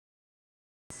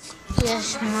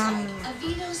Yes, mommy.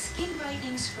 Aveeno Skin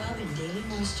Brightening Scrub and Daily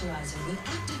Moisturizer with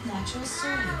active natural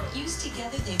soy. Used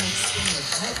together, they make skin look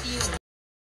healthier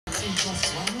in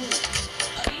just 1 week.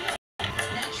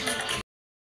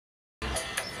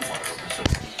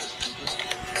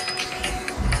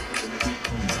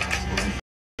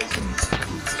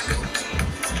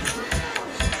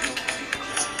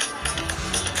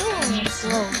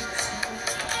 Slow.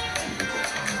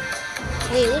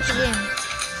 Wait, which game?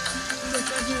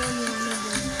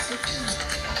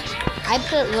 I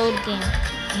put load game.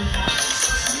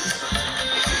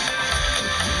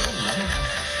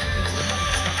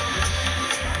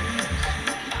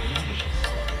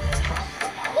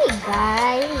 Hey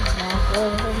guys, back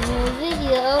with a new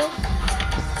video.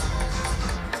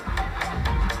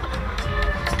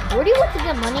 Where do you want to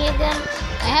get money again?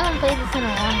 I haven't played this in a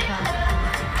long time.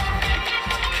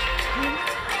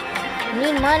 I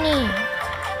need money.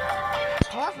 I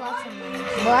have lots of money.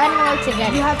 Well, I don't know where to get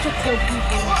it. You have to kill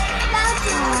people.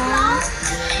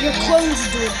 Your clones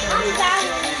do it though.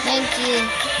 Thank you.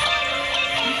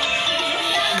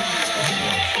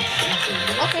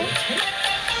 Okay.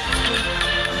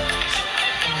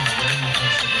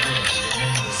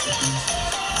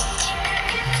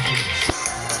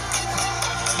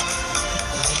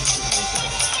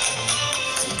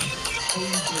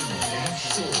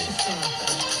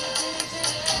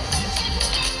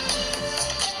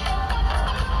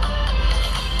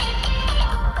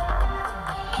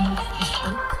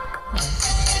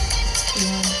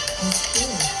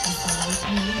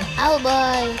 Oh boy.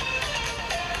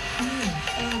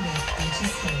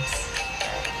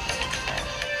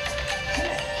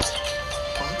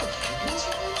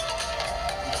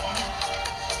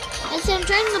 I said I'm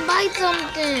trying to buy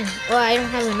something. Oh, I don't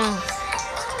have enough.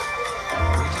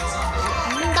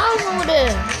 Download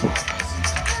it.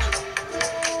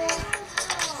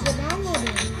 So download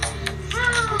it.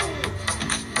 How?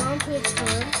 Down to its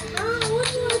phone. What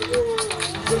do I do?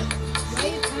 Why are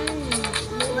you calling me?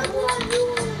 What do I do?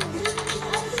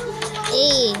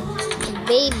 Hey,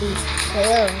 baby.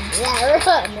 Hello. Yeah,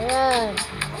 run.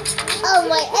 Oh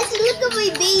my, Essie, look at my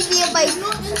baby and my...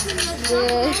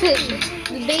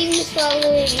 The baby's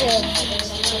following him.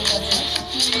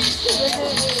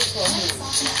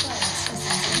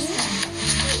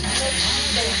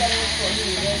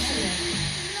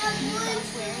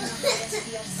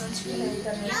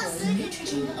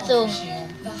 So,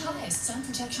 the highest sun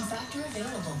protection factor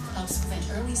available helps prevent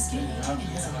early skin aging and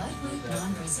has a lightweight,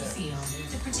 non-greasy feel.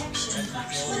 The protection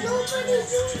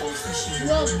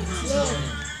Look.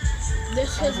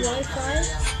 This is Wi-Fi.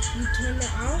 You turn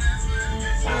it off.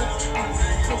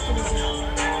 Take it again.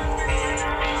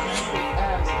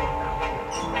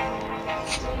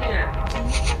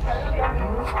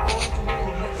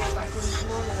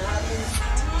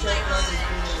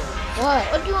 what?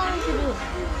 What do you want me to do?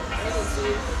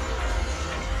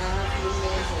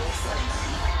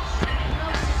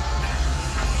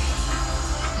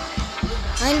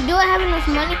 And do I have enough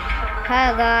money?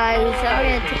 Hi guys,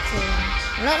 sorry I took so long.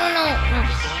 No.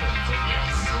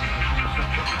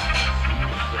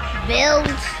 Build.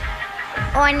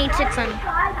 Oh, I need 600.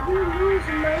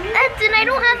 Edson, I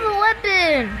don't have a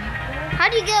weapon. How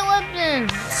do you get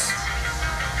weapons?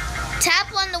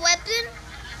 Tap on the weapon?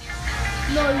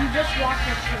 No, you just walk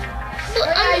up to it.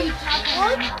 You tap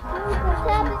on it.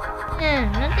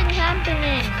 Nothing's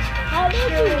happening. How did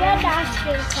you get that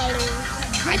skin color?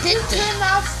 I did this. Turn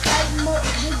off fight mode.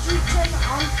 Did you turn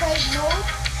on fight mode?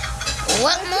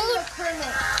 What mode?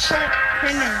 Kernel.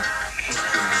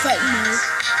 Fight mode.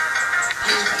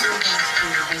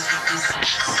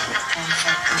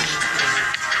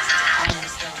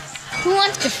 Who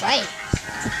wants to fight?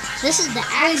 This is the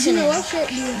action. What shirt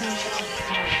do you have?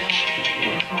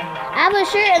 I have a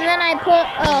shirt and then I put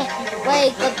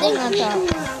like a thing on top.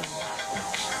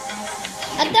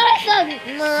 I thought I saw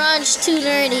Mirage Too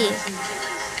Nerdy.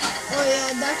 Oh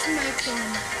yeah, that's my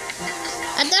phone.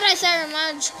 I thought I saw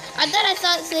Mirage. I thought I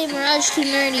saw it say Mirage Too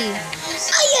Nerdy.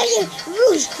 Oh yeah.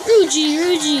 Rugy.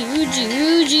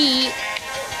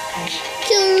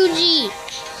 Kill Rugy.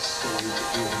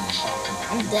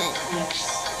 I'm dead.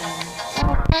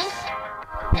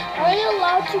 Are you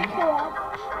allowed to pull up?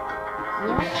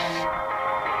 Yeah.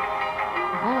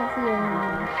 I don't see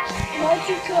anyone. Allowed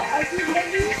to kill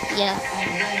everybody? Yeah.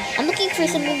 I'm looking for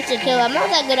something to kill. I'm not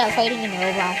that good at fighting in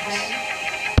Roblox.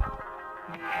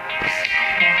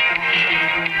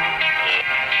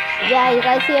 Yeah, you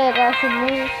guys see I got some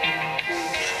moves.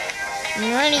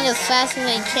 I'm running as fast as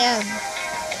I can.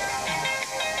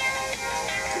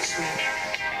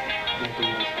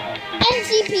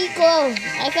 NCP clone.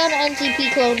 I found an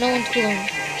NCP clone. No one's clone.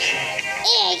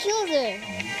 Hey, I killed her.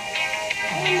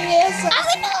 No,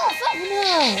 fuck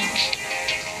no.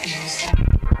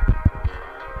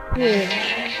 Here.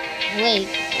 Wait,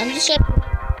 I'm just trying.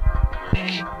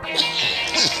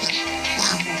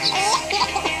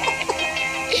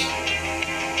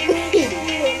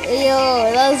 Yo,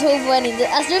 that was so funny.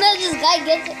 As soon as this guy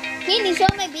gets it, can you show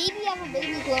my baby? I have a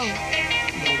baby clone.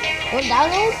 Don't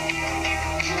download?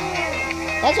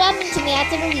 That's what happened to me. I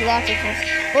have to really watch it first.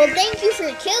 Well, thank you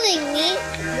for killing me.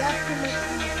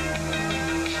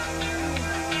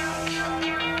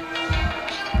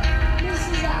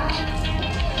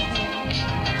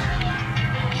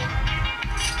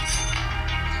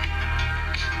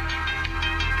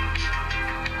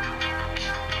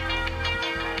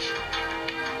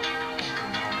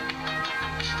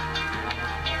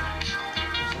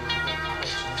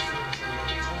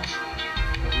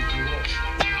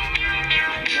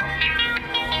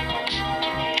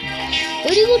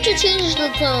 Where do you go to change the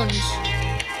tones?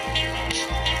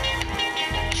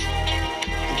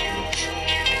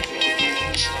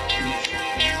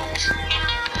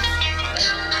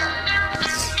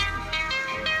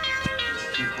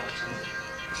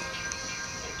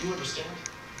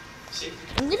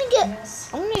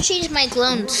 I'm gonna change my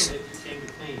clones.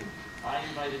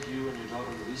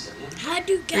 How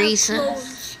do you get Risa.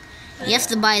 clothes? You have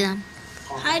to buy them.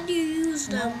 How do you use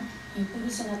them?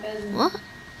 What?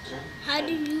 How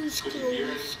do you use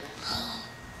clothes?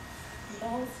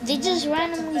 They just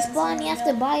randomly spawn. You have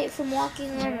to buy it from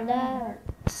walking on that.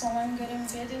 Someone getting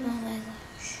bitten? Oh my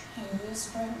gosh. And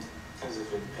whispered. As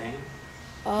if in pain.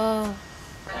 Oh,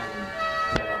 And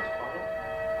get out the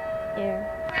quiet. here.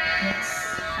 Yes.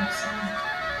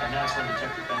 And that's when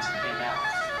Detective Benson came out.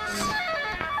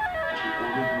 And she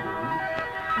ordered you to leave.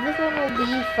 This one will be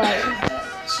fun.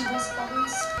 She was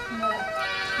always more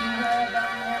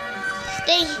about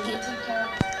Thank She you. would take care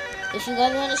of If you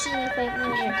guys want to see me fight me,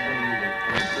 Tell you that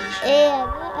PlayStation hey,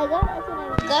 I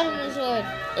got a new sword.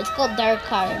 It's called Dark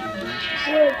Card.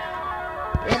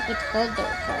 Yep, it's called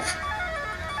Dark Card.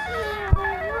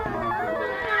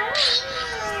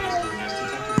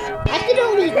 I have to do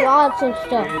these lots of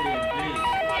stuff.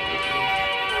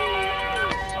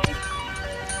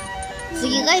 So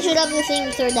you guys should have the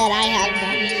same sword that I have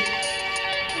now.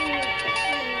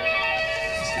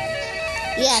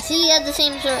 Yeah, see, you have the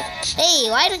same sword. Hey,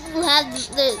 why do you have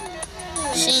the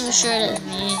same shirt as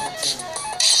me?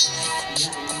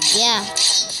 Yeah.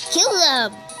 Kill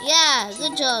them. Yeah,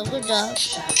 good job, good job.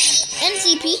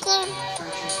 NCP clone?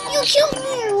 You killed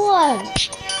me or what?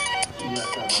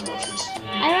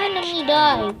 I randomly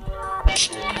died.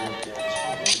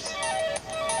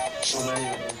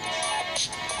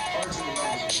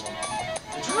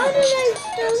 How did I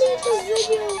delete the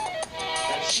video?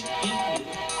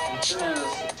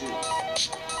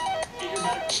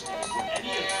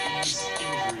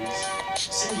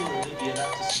 Singularly be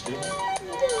enough to subdue him?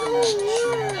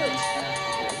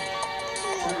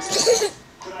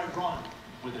 Could I run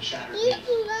with a shattered knee?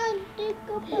 Ew,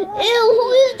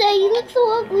 who is that? You look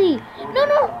so ugly.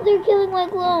 No, they're killing my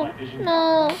clone.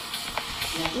 No.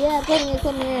 Yeah, come here.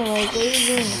 Like, what are you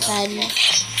doing, fatty?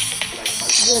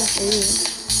 Good for you.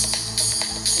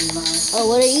 Oh,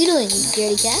 what are you doing, you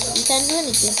scaredy cat? You can't do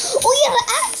anything. Oh, you have an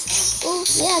axe! Oh,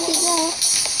 yeah, take that.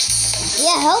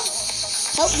 Yeah, help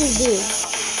this dude.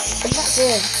 I'm not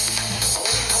fair.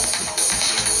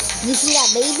 You see that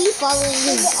baby following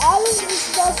his... All of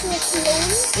this stuff is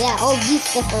clothes. Yeah, all these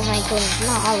stuff are my clones,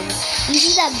 not all of it. You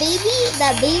see that baby? You see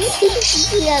that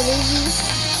baby?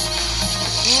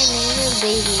 Yeah, man, you're a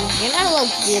baby. You're not allowed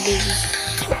to be a baby.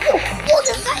 Oh,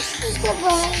 the guy sneaked up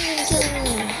behind me and killed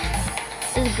me.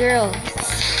 This girl.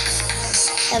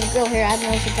 I have a girl here. I don't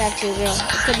know if it's actually a girl.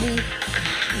 It could be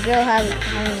a girl having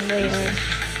boy hair.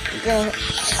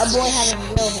 A boy having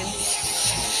girl hair.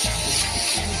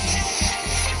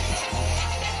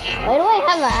 Why do I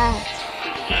have an axe?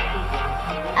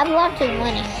 I have lots of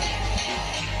money.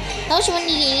 How much money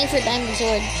do you need for a diamond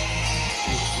sword?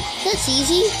 That's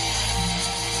easy.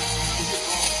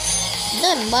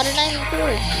 Done. Bought a diamond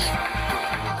sword.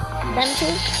 Diamond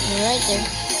sword? You're right there.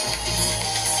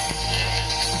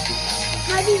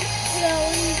 How do you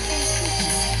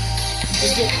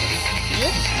Is it?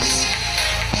 Yep.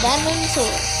 Diamond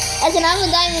sword. As in, I'm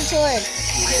a diamond sword.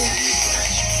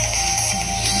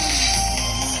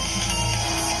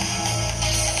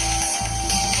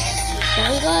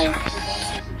 Sorry, guys.